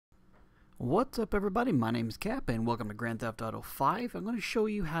What's up everybody, my name is Cap and welcome to Grand Theft Auto 5. I'm going to show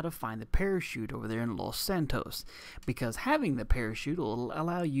you how to find the parachute over there in Los Santos, because having the parachute will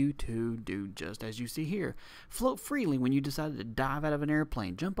allow you to do just as you see here. Float freely when you decide to dive out of an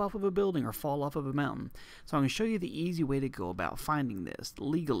airplane, jump off of a building, or fall off of a mountain. So I'm going to show you the easy way to go about finding this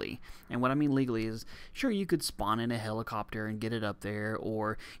legally. And what I mean legally is, sure, you could spawn in a helicopter and get it up there,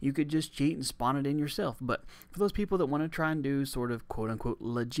 or you could just cheat and spawn it in yourself. But for those people that want to try and do sort of quote-unquote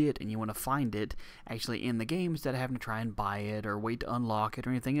legit and you want to find it actually in the game instead of having to try and buy it or wait to unlock it or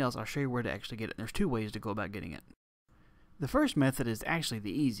anything else, I'll show you where to actually get it. There's two ways to go about getting it. The first method is actually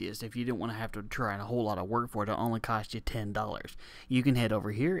the easiest. If you don't want to have to try a whole lot of work for it, it'll only cost you $10. You can head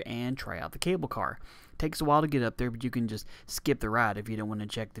over here and try out the cable car. It takes a while to get up there, but you can just skip the ride if you don't want to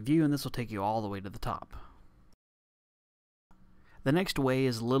check the view, and this will take you all the way to the top. The next way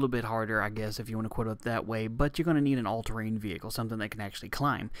is a little bit harder, I guess, if you want to quote it that way, but you're going to need an all-terrain vehicle, something that can actually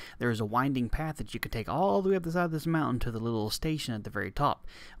climb. There is a winding path that you can take all the way up the side of this mountain to the little station at the very top.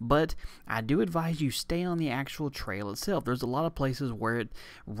 But I do advise you stay on the actual trail itself. There's a lot of places where it's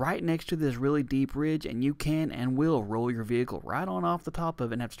right next to this really deep ridge, and you can and will roll your vehicle right on off the top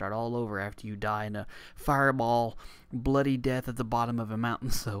of it and have to start all over after you die in a fireball bloody death at the bottom of a mountain.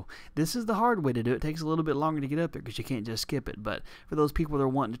 So this is the hard way to do it. It takes a little bit longer to get up there because you can't just skip it. But for those people that are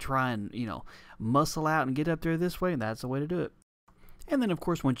wanting to try and, muscle out and get up there this way, that's the way to do it. And then, of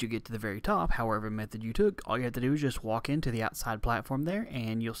course, once you get to the very top, however method you took, all you have to do is just walk into the outside platform there,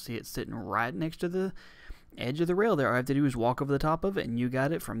 and you'll see it sitting right next to the edge of the rail there. All I have to do is walk over the top of it, and you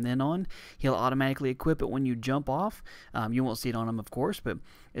got it. From then on, he'll automatically equip it when you jump off. You won't see it on him, of course, but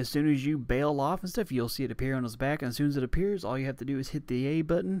as soon as you bail off and stuff, you'll see it appear on his back. And as soon as it appears, all you have to do is hit the A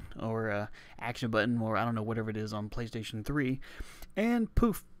button, or action button, or I don't know, whatever it is on PlayStation 3, and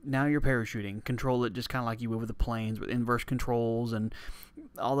poof, now you're parachuting. Control it just kind of like you would with the planes, with inverse controls and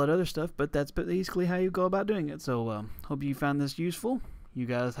all that other stuff, but that's basically how you go about doing it. So hope you found this useful. You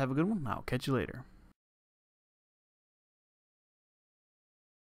guys have a good one. I'll catch you later.